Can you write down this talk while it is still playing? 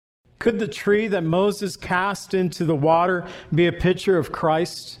Could the tree that Moses cast into the water be a picture of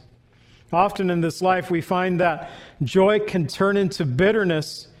Christ? Often in this life, we find that joy can turn into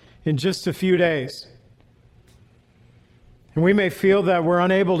bitterness in just a few days. And we may feel that we're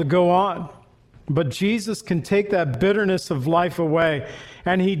unable to go on, but Jesus can take that bitterness of life away.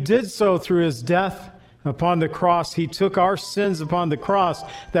 And he did so through his death upon the cross. He took our sins upon the cross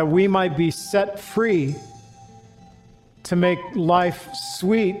that we might be set free to make life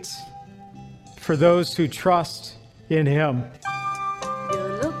sweet for those who trust in him.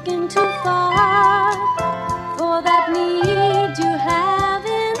 You're looking too far for that need you have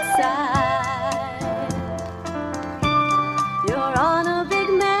inside. You're on a big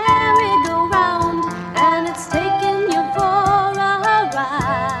merry-go-round and it's taking you for a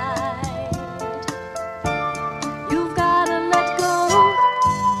ride. You've got to let go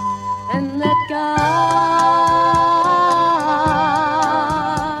and let God.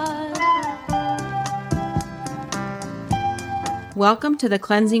 Welcome to the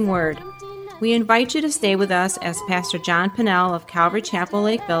Cleansing Word. We invite you to stay with us as Pastor John Pennell of Calvary Chapel,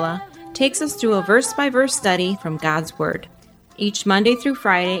 Lake Villa, takes us through a verse-by-verse study from God's Word. Each Monday through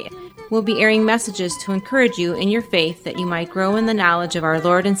Friday, we'll be airing messages to encourage you in your faith that you might grow in the knowledge of our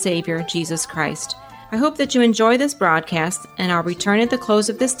Lord and Savior, Jesus Christ. I hope that you enjoy this broadcast, and I'll return at the close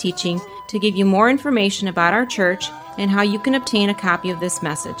of this teaching to give you more information about our church and how you can obtain a copy of this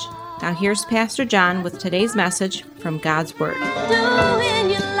message. Now here's Pastor John with today's message from God's Word. Do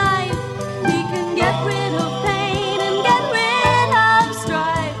in your life, he can get rid of pain and get rid of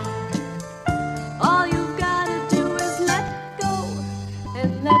strife. All you've got to do is let go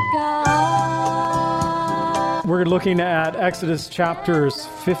and let God. We're looking at Exodus chapters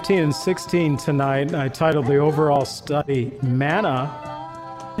 15 and 16 tonight. I titled the overall study Manna,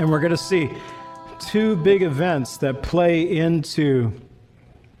 and we're going to see two big events that play into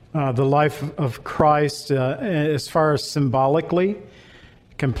the life of Christ as far as symbolically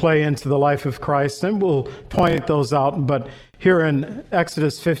can play into the life of Christ, and we'll point those out. But here in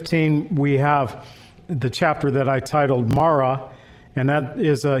Exodus 15, we have the chapter that I titled Mara, and that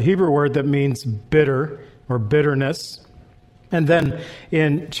is a Hebrew word that means bitter or bitterness. And then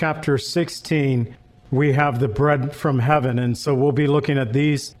in chapter 16, we have the bread from heaven, and so we'll be looking at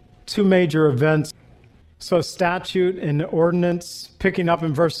these two major events. So statute and ordinance, picking up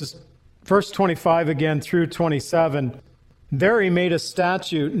in verse 25 again through 27. There he made a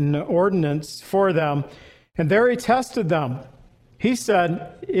statute and ordinance for them, and there he tested them. He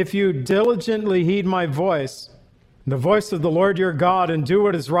said, if you diligently heed my voice, the voice of the Lord your God, and do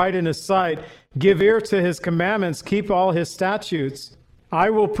what is right in his sight, give ear to his commandments, keep all his statutes,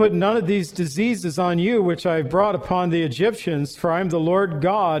 I will put none of these diseases on you which I brought upon the Egyptians, for I am the Lord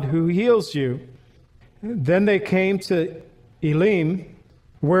God who heals you. Then they came to Elim,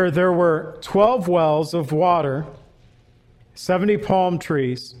 where there were 12 wells of water, 70 palm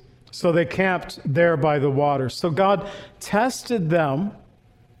trees. So they camped there by the water. So God tested them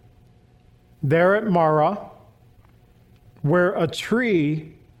there at Marah, where a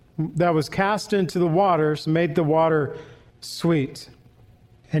tree that was cast into the waters made the water sweet.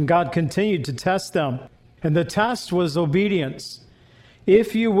 And God continued to test them. And the test was obedience.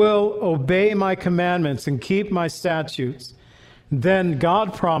 If you will obey my commandments and keep my statutes, then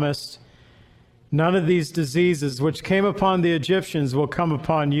God promised, none of these diseases which came upon the Egyptians will come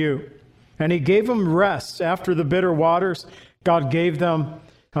upon you. And he gave them rest after the bitter waters. God gave them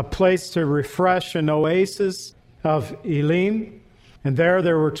a place to refresh, an oasis of Elim. And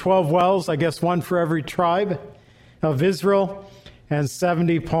there were 12 wells, I guess one for every tribe of Israel, and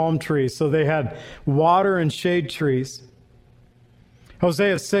 70 palm trees. So they had water and shade trees.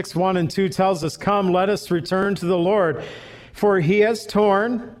 Hosea 6, 1 and 2 tells us, come, let us return to the Lord, for he has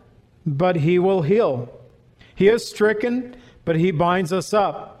torn, but he will heal. He has stricken, but he binds us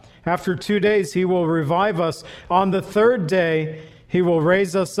up. After 2 days he will revive us. On the third day he will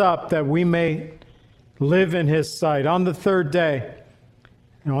raise us up that we may live in his sight. On the third day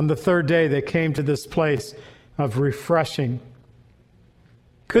they came to this place of refreshing.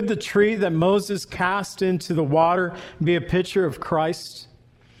 Could the tree that Moses cast into the water be a picture of Christ?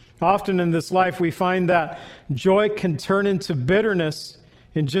 Often in this life, we find that joy can turn into bitterness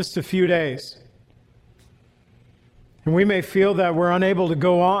in just a few days. And we may feel that we're unable to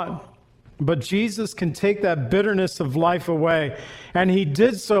go on, but Jesus can take that bitterness of life away. And he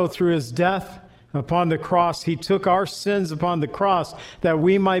did so through his death upon the cross. He took our sins upon the cross that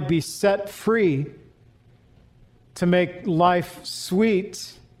we might be set free to make life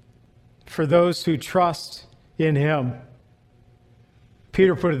sweet for those who trust in him.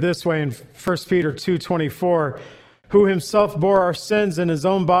 Peter put it this way in 1 Peter 2:24, who himself bore our sins in his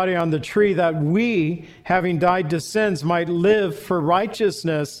own body on the tree, that we, having died to sins, might live for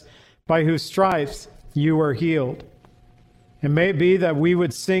righteousness, by whose stripes you were healed. It may be that we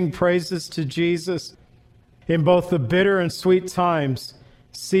would sing praises to Jesus in both the bitter and sweet times,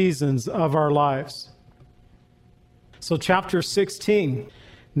 seasons of our lives. So chapter 16,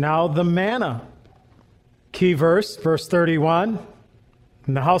 now the manna. Key verse, verse 31.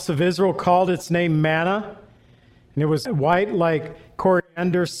 And the house of Israel called its name manna, and it was white like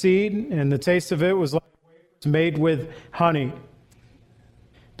coriander seed, and the taste of it was like made with honey.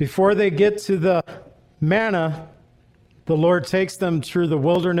 Before they get to the manna, the Lord takes them through the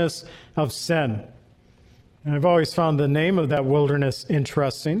wilderness of sin. And I've always found the name of that wilderness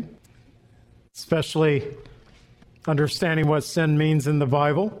interesting, especially understanding what sin means in the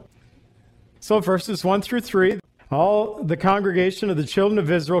Bible. So verses 1 through 3, all the congregation of the children of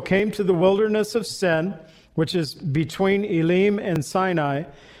Israel came to the wilderness of Sin, which is between Elim and Sinai.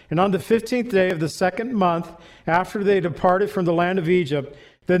 And on the 15th day of the second month, after they departed from the land of Egypt,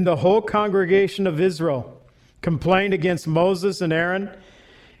 then the whole congregation of Israel complained against Moses and Aaron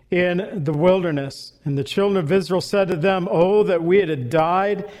in the wilderness. And the children of Israel said to them, "Oh, that we had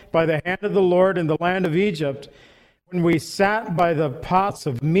died by the hand of the Lord in the land of Egypt, when we sat by the pots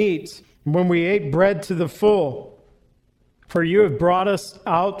of meat, when we ate bread to the full. For you have brought us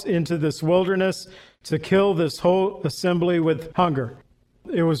out into this wilderness to kill this whole assembly with hunger."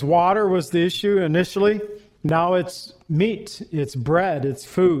 It was water was the issue initially. Now it's meat, it's bread, it's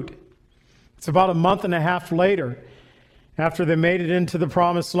food. It's about a month and a half later, after they made it into the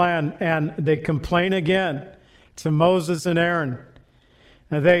promised land, and they complain again to Moses and Aaron.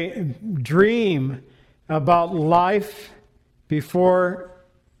 And they dream about life before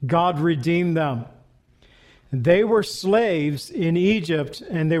God redeemed them. They were slaves in Egypt,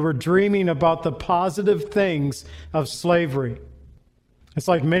 and they were dreaming about the positive things of slavery. It's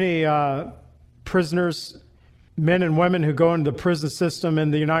like many prisoners, men and women who go into the prison system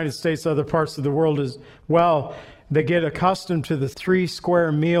in the United States, other parts of the world as well. They get accustomed to the 3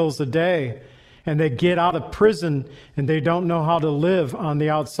 square meals a day, and they get out of prison and they don't know how to live on the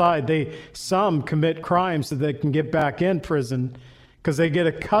outside. Some commit crimes so they can get back in prison because they get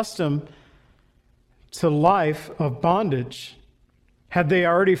accustomed to life of bondage. Had they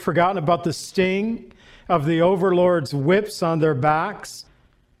already forgotten about the sting of the overlord's whips on their backs?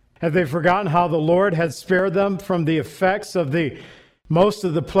 Had they forgotten how the Lord had spared them from the effects of most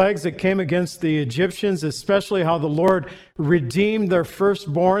of the plagues that came against the Egyptians, especially how the Lord redeemed their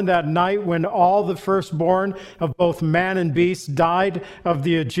firstborn that night when all the firstborn of both man and beast died of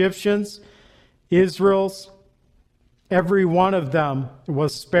the Egyptians? Israel's, every one of them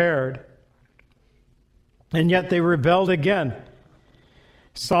was spared. And yet they rebelled again.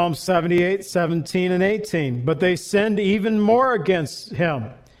 Psalm 78, 17, and 18. But they sinned even more against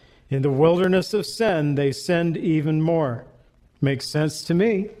him. In the wilderness of sin, they sinned even more. Makes sense to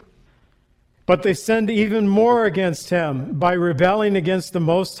me. But they sinned even more against him by rebelling against the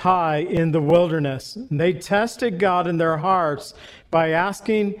Most High in the wilderness. And they tested God in their hearts by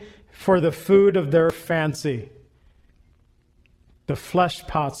asking for the food of their fancy, the flesh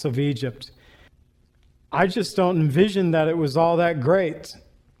pots of Egypt. I just don't envision that it was all that great.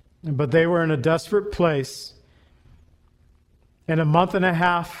 But they were in a desperate place. And a month and a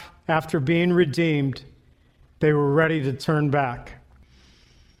half after being redeemed, they were ready to turn back.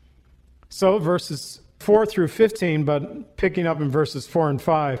 So verses 4 through 15, but picking up in verses 4 and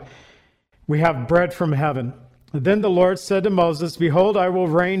 5, we have bread from heaven. Then the Lord said to Moses, "Behold, I will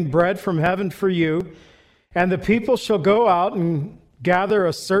rain bread from heaven for you, and the people shall go out and gather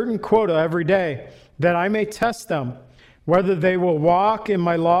a certain quota every day, that I may test them, whether they will walk in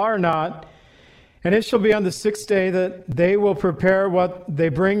my law or not. And it shall be on the 6th day that they will prepare what they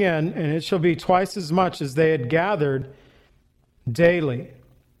bring in, and it shall be twice as much as they had gathered daily."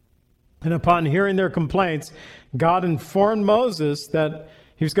 And upon hearing their complaints, God informed Moses that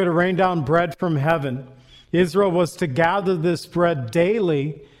he was going to rain down bread from heaven. Israel was to gather this bread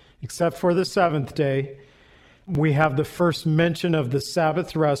daily, except for the 7th day. We have the first mention of the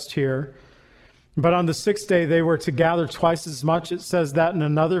Sabbath rest here. But on the 6th day, they were to gather twice as much. It says that in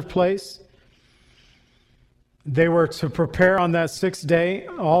another place. They were to prepare on that 6th day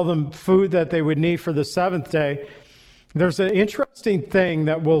all the food that they would need for the 7th day. There's an interesting thing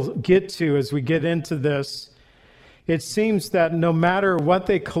that we'll get to as we get into this. It seems that no matter what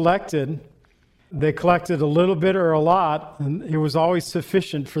they collected a little bit or a lot, and it was always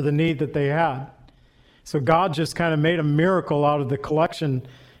sufficient for the need that they had. So God just kind of made a miracle out of the collection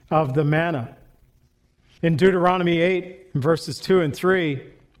of the manna. In Deuteronomy 8, verses 2 and 3,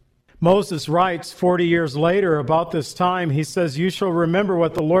 Moses writes 40 years later about this time, he says, "You shall remember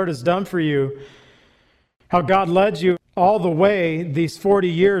what the Lord has done for you, how God led you all the way these 40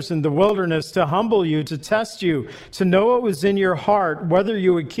 years in the wilderness to humble you, to test you, to know what was in your heart, whether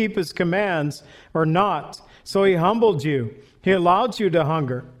you would keep his commands or not. So he humbled you. He allowed you to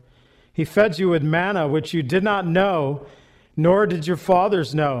hunger. He fed you with manna, which you did not know, nor did your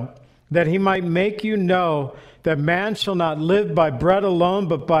fathers know, that he might make you know that man shall not live by bread alone,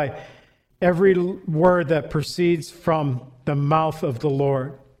 but by every word that proceeds from the mouth of the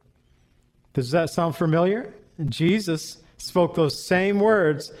Lord." Does that sound familiar? And Jesus spoke those same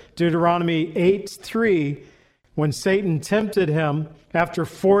words, Deuteronomy 8:3, when Satan tempted him after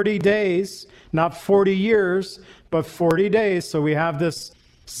 40 days, not 40 years, but 40 days. So we have this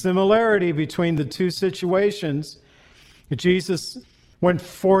similarity between the two situations. Jesus went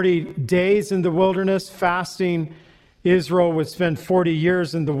 40 days in the wilderness fasting. Israel would spend 40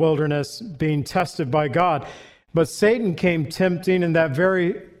 years in the wilderness being tested by God. But Satan came tempting, and that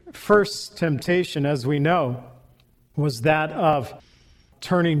very first temptation, as we know, was that of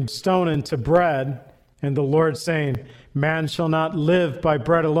turning stone into bread, and the Lord saying, "Man shall not live by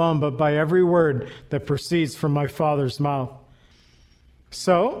bread alone, but by every word that proceeds from my Father's mouth."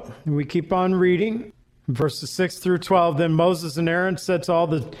 So we keep on reading, verses 6 through 12. "Then Moses and Aaron said to all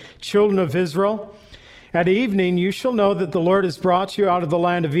the children of Israel, 'At evening you shall know that the Lord has brought you out of the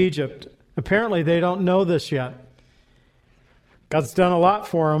land of Egypt.'" Apparently they don't know this yet. God's done a lot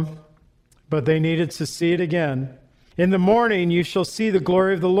for them, but they needed to see it again. "In the morning you shall see the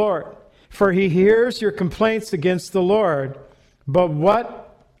glory of the Lord, for he hears your complaints against the Lord. But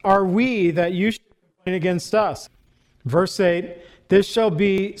what are we that you should complain against us?" Verse 8, "This shall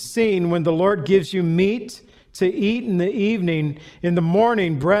be seen when the Lord gives you meat to eat in the evening, in the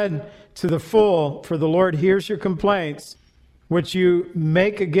morning bread to the full, for the Lord hears your complaints, which you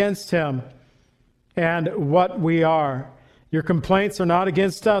make against him, and what we are. Your complaints are not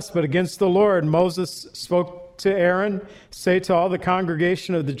against us, but against the Lord." Moses spoke to Aaron, "Say to all the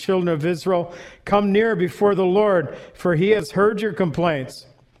congregation of the children of Israel, 'Come near before the Lord, for he has heard your complaints.'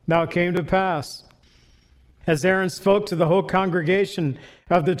 Now it came to pass, as Aaron spoke to the whole congregation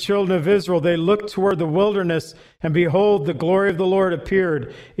of the children of Israel, they looked toward the wilderness, and behold, the glory of the Lord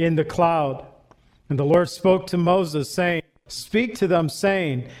appeared in the cloud. And the Lord spoke to Moses, saying, 'Speak to them,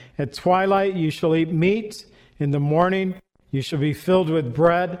 saying, At twilight you shall eat meat, in the morning you shall be filled with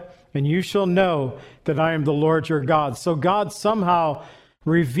bread, and you shall know that I am the Lord your God.'" So God somehow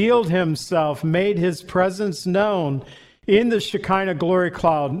revealed himself, made his presence known in the Shekinah glory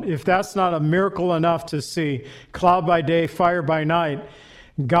cloud. If that's not a miracle enough to see, cloud by day, fire by night,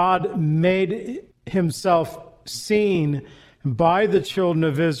 God made himself seen by the children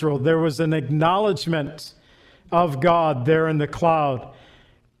of Israel. There was an acknowledgement of God there in the cloud,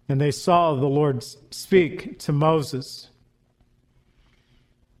 and they saw the Lord speak to Moses.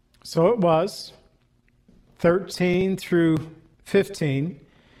 So it was, 13 through 15,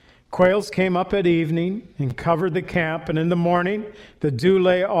 "Quails came up at evening and covered the camp, and in the morning the dew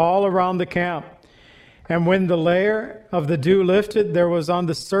lay all around the camp. And when the layer of the dew lifted, there was on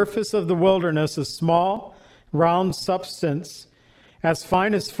the surface of the wilderness a small, round substance, as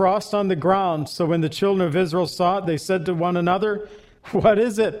fine as frost on the ground. So when the children of Israel saw it, they said to one another, 'What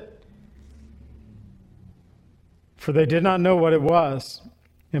is it?' For they did not know what it was.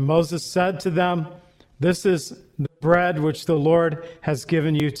 And Moses said to them, 'This is the bread which the Lord has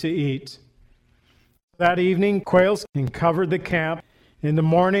given you to eat.' That evening, quails covered the camp. In the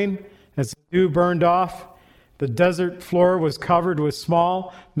morning, as the dew burned off, the desert floor was covered with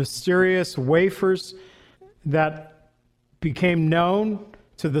small, mysterious wafers that became known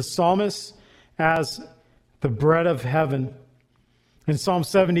to the psalmist as the bread of heaven." In Psalm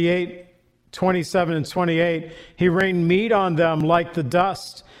 78, 27 and 28, "He rained meat on them like the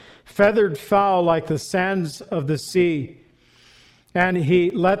dust, feathered fowl like the sands of the sea. And he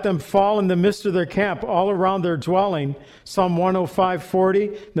let them fall in the midst of their camp, all around their dwelling." Psalm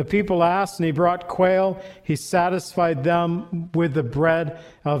 105:40, "The people asked, and he brought quail. He satisfied them with the bread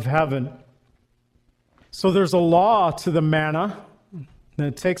of heaven." So there's a law to the manna, and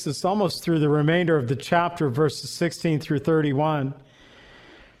it takes us almost through the remainder of the chapter, verses 16 through 31.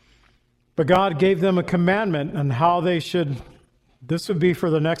 But God gave them a commandment on how they should, this would be for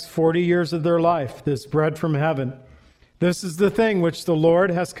the next 40 years of their life, this bread from heaven. "This is the thing which the Lord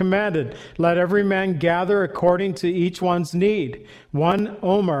has commanded. Let every man gather according to each one's need, 1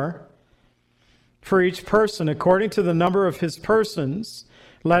 omer for each person, according to the number of his persons.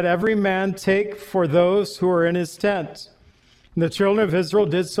 Let every man take for those who are in his tent." And the children of Israel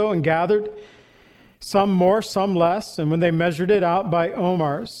did so and gathered, some more, some less. And when they measured it out by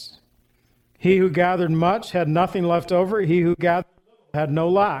omers, He who gathered much had nothing left over. He who gathered little had no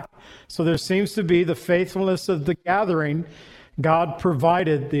lack. So there seems to be the faithfulness of the gathering. God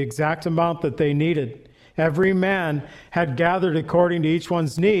provided the exact amount that they needed. Every man had gathered according to each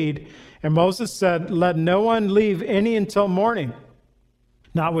one's need. And Moses said, "Let no one leave any until morning."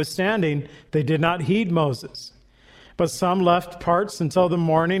 Notwithstanding, they did not heed Moses. But some left parts until the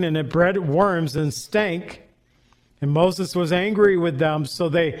morning, and it bred worms and stank. And Moses was angry with them, so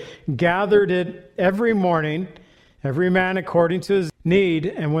they gathered it every morning, every man according to his need,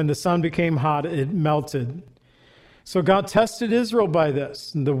 and when the sun became hot, it melted. So God tested Israel by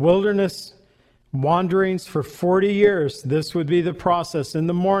this. In the wilderness wanderings for 40 years, this would be the process. In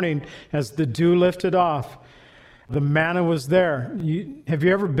the morning, as the dew lifted off, the manna was there. Have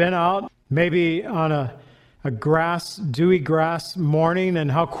you ever been out, maybe on a dewy grass morning, and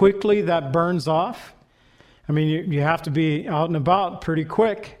how quickly that burns off? I mean, you have to be out and about pretty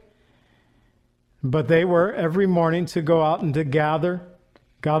quick. But they were every morning to go out and to gather.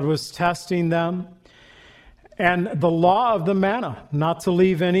 God was testing them. And the law of the manna, not to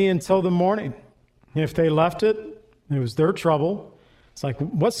leave any until the morning. If they left it, it was their trouble. It's like,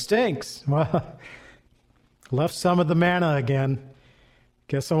 what stinks? Well, left some of the manna again.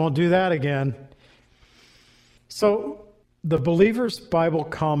 Guess I won't do that again. So the Believer's Bible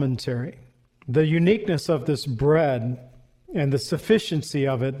Commentary, the uniqueness of this bread and the sufficiency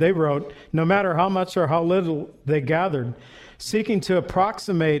of it, they wrote, no matter how much or how little they gathered, seeking to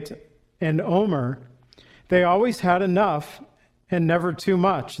approximate an omer, they always had enough and never too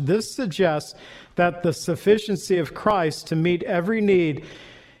much. This suggests that the sufficiency of Christ to meet every need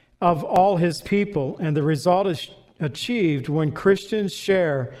of all his people, and the result is achieved when Christians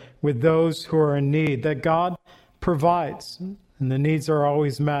share with those who are in need, that God provides, and the needs are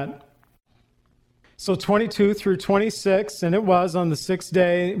always met. So 22 through 26, and it was on the sixth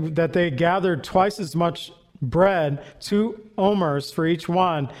day that they gathered twice as much bread, 2 omers for each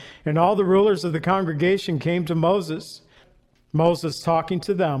one, and all the rulers of the congregation came to Moses. Moses talking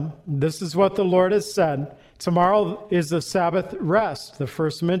to them, "This is what the Lord has said. Tomorrow is the Sabbath rest," the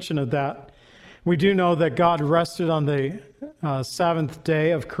first mention of that. We do know that God rested on the seventh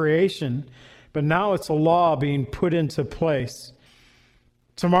day of creation, but now it's a law being put into place.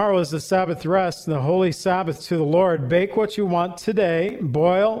 Tomorrow is the Sabbath rest, the holy Sabbath to the Lord. Bake what you want today,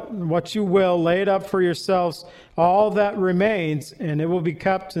 boil what you will, lay it up for yourselves, all that remains, and it will be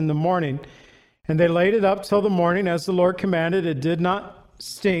kept in the morning. And they laid it up till the morning, as the Lord commanded. It did not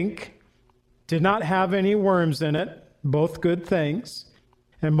stink, did not have any worms in it, both good things.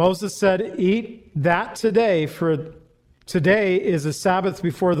 And Moses said, "Eat that today, for today is a Sabbath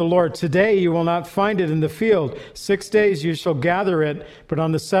before the Lord. Today you will not find it in the field. 6 days you shall gather it, but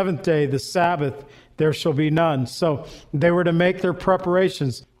on the seventh day, the Sabbath, there shall be none." So they were to make their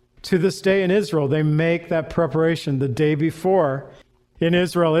preparations. To this day in Israel, they make that preparation the day before. In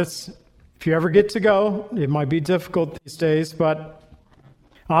Israel, if you ever get to go, it might be difficult these days, but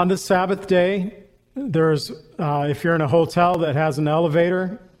on the Sabbath day, if you're in a hotel that has an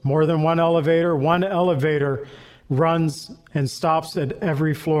elevator, more than one elevator runs and stops at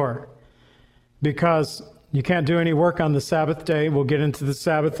every floor, because you can't do any work on the Sabbath day. We'll get into the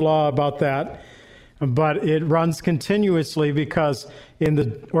Sabbath law about that. But it runs continuously because in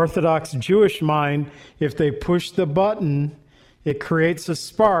the Orthodox Jewish mind, if they push the button, it creates a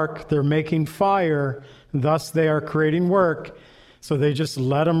spark. They're making fire. Thus, they are creating work. So they just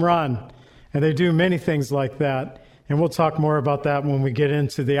let them run. And they do many things like that. And we'll talk more about that when we get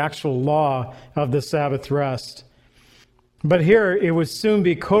into the actual law of the Sabbath rest. But here, it would soon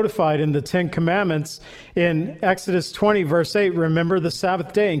be codified in the Ten Commandments in Exodus 20, verse 8, "Remember the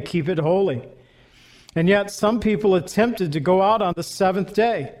Sabbath day and keep it holy." And yet, some people attempted to go out on the seventh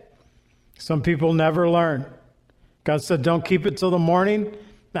day. Some people never learn. God said, "Don't keep it till the morning."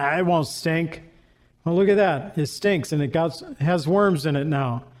 It won't stink. Well, look at that. It stinks, and it has worms in it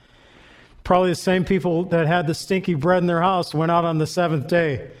now. Probably the same people that had the stinky bread in their house went out on the seventh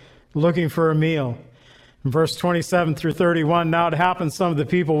day looking for a meal. In verse 27 through 31, "Now it happened some of the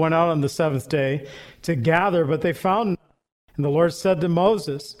people went out on the seventh day to gather, but they found none. And the Lord said to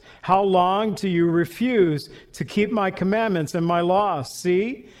Moses, 'How long do you refuse to keep my commandments and my laws?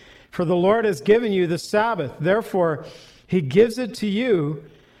 See, for the Lord has given you the Sabbath. Therefore, he gives it to you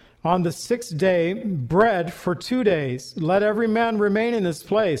on the sixth day, bread for 2 days. Let every man remain in his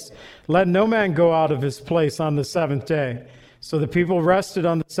place. Let no man go out of his place on the seventh day.' So the people rested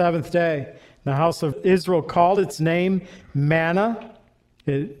on the seventh day. The house of Israel called its name Manna."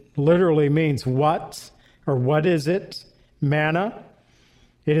 It literally means what, or what is it? Manna.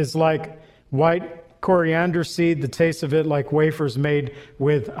 It is like white coriander seed, the taste of it like wafers made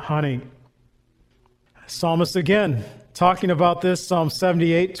with honey. Psalmist again, talking about this, Psalm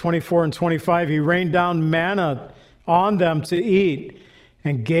 78, 24 and 25. He rained down manna on them to eat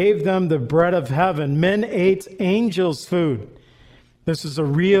and gave them the bread of heaven. Men ate angels' food. This is a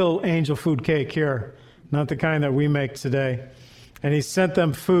real angel food cake here, not the kind that we make today. And he sent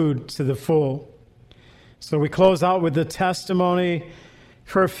them food to the full. So we close out with the testimony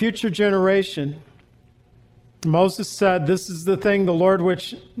for a future generation. Moses said, "This is the thing, the Lord,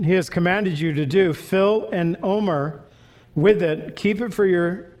 which he has commanded you to do. Fill an omer with it. Keep it for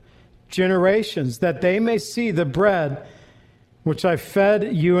your generations, that they may see the bread which I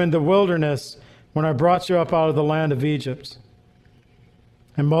fed you in the wilderness when I brought you up out of the land of Egypt."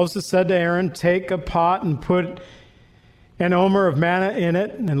 And Moses said to Aaron, "Take a pot and put an omer of manna in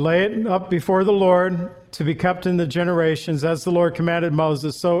it and lay it up before the Lord to be kept in the generations, as the Lord commanded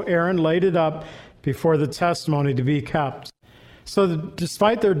Moses." So Aaron laid it up before the testimony to be kept. So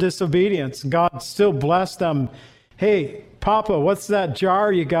despite their disobedience, God still blessed them. "Hey, Papa, what's that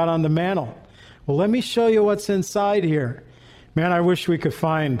jar you got on the mantle?" "Well, let me show you what's inside here." Man, I wish we could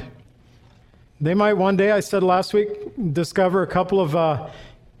find. They might one day, I said last week, discover a couple of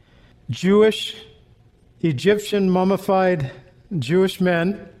Jewish, Egyptian mummified Jewish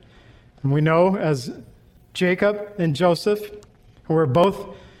men. And we know as Jacob and Joseph, who were both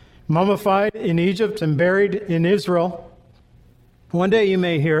mummified in Egypt and buried in Israel. One day you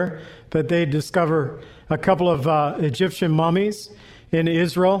may hear that they discover a couple of Egyptian mummies in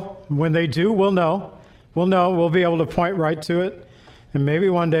Israel. When they do, we'll know. We'll be able to point right to it. And maybe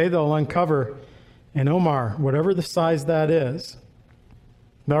one day they'll uncover an omer, whatever the size that is.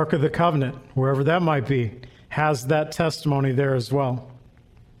 The Ark of the Covenant, wherever that might be, has that testimony there as well.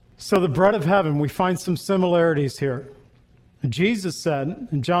 So the bread of heaven, we find some similarities here. Jesus said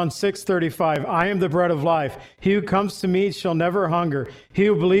in John 6:35, "I am the bread of life. He who comes to me shall never hunger. He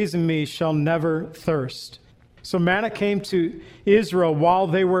who believes in me shall never thirst." So manna came to Israel while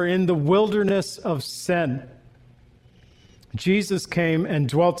they were in the wilderness of sin. Jesus came and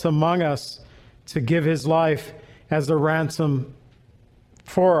dwelt among us to give his life as a ransom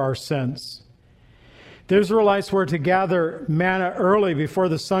for our sins. The Israelites were to gather manna early before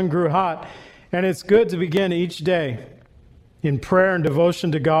the sun grew hot, and it's good to begin each day in prayer and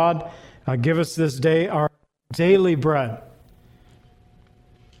devotion to God. Give us this day our daily bread.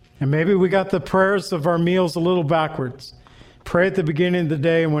 And maybe we got the prayers of our meals a little backwards. Pray at the beginning of the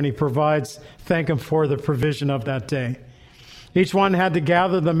day, and when he provides, thank him for the provision of that day. Each one had to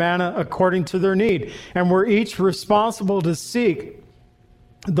gather the manna according to their need, and we're each responsible to seek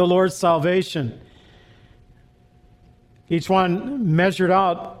the Lord's salvation. Each one measured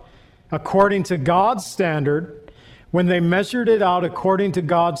out according to God's standard. When they measured it out according to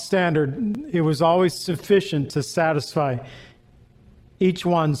God's standard, it was always sufficient to satisfy each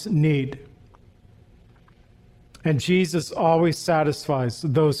one's need. And Jesus always satisfies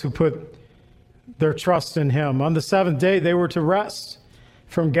those who put their trust in him. On the seventh day, they were to rest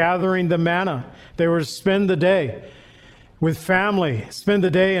from gathering the manna. They were to spend the day with family, spend the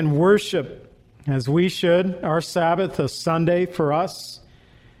day in worship, as we should. Our Sabbath, a Sunday for us.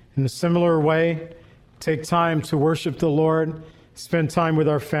 In a similar way, take time to worship the Lord, spend time with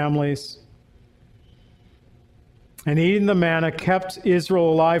our families. And eating the manna kept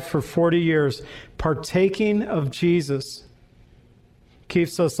Israel alive for 40 years. Partaking of Jesus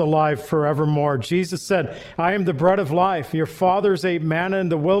keeps us alive forevermore. Jesus said, "I am the bread of life. Your fathers ate manna in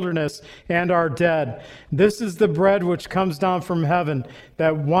the wilderness and are dead. This is the bread which comes down from heaven,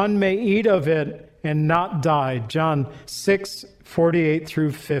 that one may eat of it and not die." John 6:48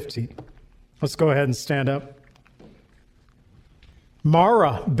 through 50. Let's go ahead and stand up.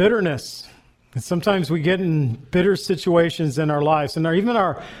 Mara, bitterness. And sometimes we get in bitter situations in our lives, and even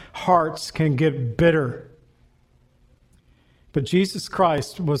our hearts can get bitter. But Jesus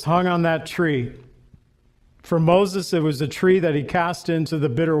Christ was hung on that tree. For Moses, it was a tree that he cast into the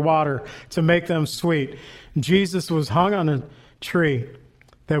bitter water to make them sweet. Jesus was hung on a tree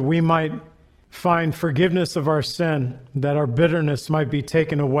that we might find forgiveness of our sin, that our bitterness might be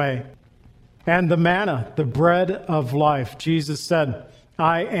taken away. And the manna, the bread of life. Jesus said,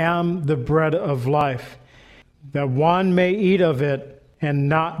 "I am the bread of life, that one may eat of it and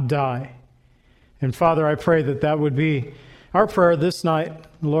not die." And Father, I pray that that would be our prayer this night,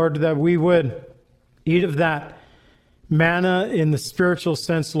 Lord, that we would eat of that manna in the spiritual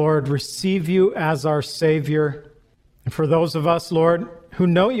sense, Lord, receive you as our Savior. And for those of us, Lord, who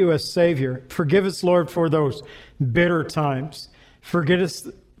know you as Savior, forgive us, Lord, for those bitter times. Forgive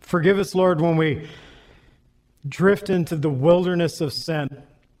us, Lord, when we drift into the wilderness of sin.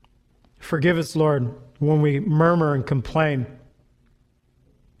 Forgive us, Lord, when we murmur and complain.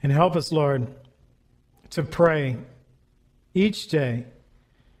 And help us, Lord, to pray each day,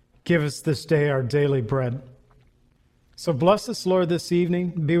 give us this day our daily bread. So bless us, Lord, this evening.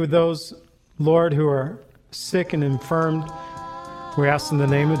 Be with those, Lord, who are sick and infirmed. We ask in the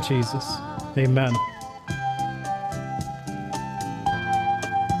name of Jesus. Amen.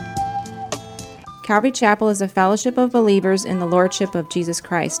 Calvary Chapel is a fellowship of believers in the Lordship of Jesus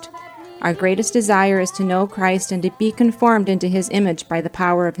Christ. Our greatest desire is to know Christ and to be conformed into His image by the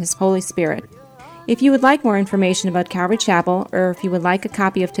power of His Holy Spirit. If you would like more information about Calvary Chapel, or if you would like a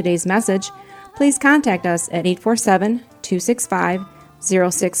copy of today's message, please contact us at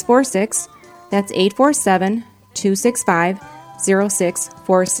 847-265-0646. That's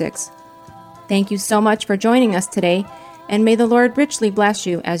 847-265-0646. Thank you so much for joining us today, and may the Lord richly bless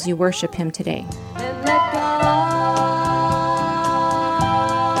you as you worship Him today.